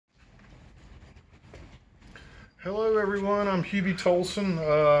Hello everyone, I'm Hubie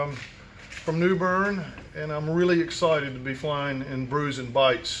Tolson from New Bern, and I'm really excited to be flying in Brews and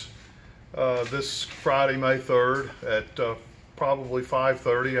Bites this Friday, May 3rd at probably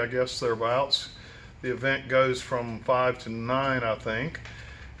 5:30, I guess, thereabouts. The event goes from 5 to 9, I think,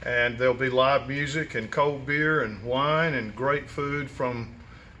 and there'll be live music and cold beer and wine and great food from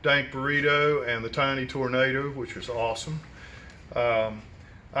Dank Burrito and the Tiny Tornado, which is awesome.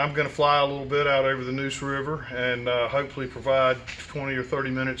 I'm going to fly a little bit out over the Neuse River and hopefully provide 20 or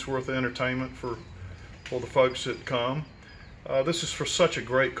 30 minutes worth of entertainment for the folks that come. This is for such a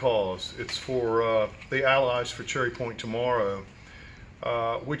great cause. It's for the Allies for Cherry Point Tomorrow,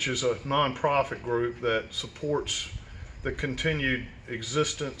 which is a nonprofit group that supports the continued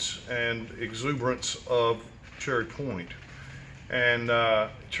existence and exuberance of Cherry Point. And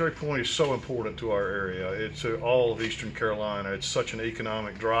Cherry Point is so important to our area. It's all of Eastern Carolina. It's such an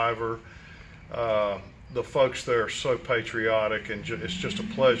economic driver. The folks there are so patriotic, and it's just a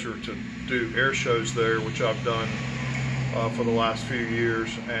pleasure to do air shows there, which I've done for the last few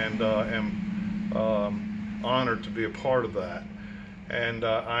years, and am honored to be a part of that. And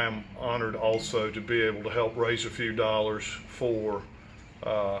I am honored also to be able to help raise a few dollars for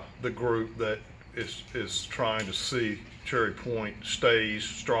the group that is trying to see Cherry Point stays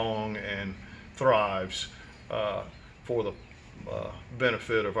strong and thrives for the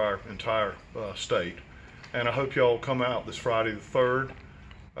benefit of our entire state. And I hope y'all come out this Friday the 3rd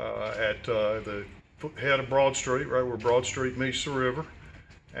at the head of Broad Street, right where Broad Street meets the river,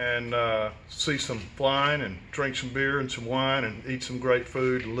 and see some flying and drink some beer and some wine and eat some great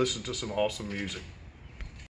food and listen to some awesome music.